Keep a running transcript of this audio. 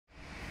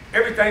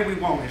Everything we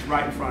want is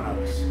right in front of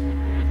us.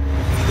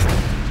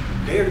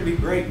 Dare to be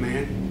great,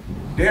 man.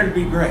 Dare to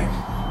be great.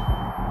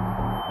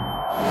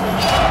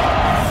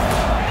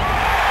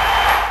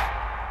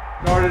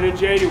 Started in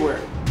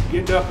January,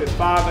 getting up at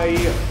 5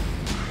 a.m.,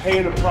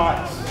 paying a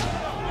price.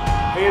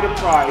 Paying a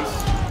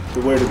price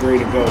to wear the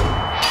green and gold.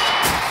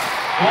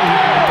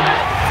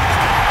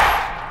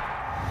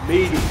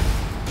 Meeting,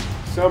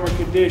 summer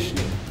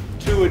conditioning,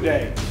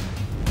 2-a-days.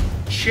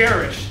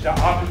 Cherish the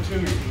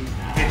opportunity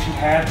that you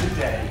have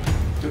today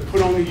to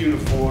put on the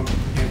uniform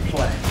and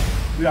play.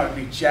 We ought to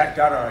be jacked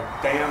out of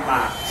our damn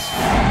minds.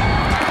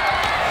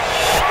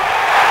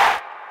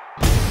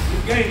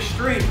 You gain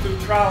strength through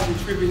trials and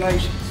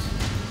tribulations.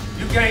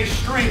 You gain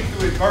strength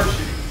through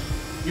adversity.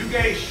 You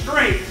gain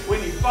strength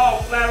when you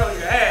fall flat on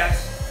your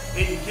ass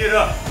and you get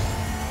up.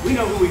 We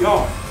know who we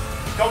are.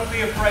 Don't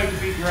be afraid to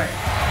be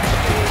great.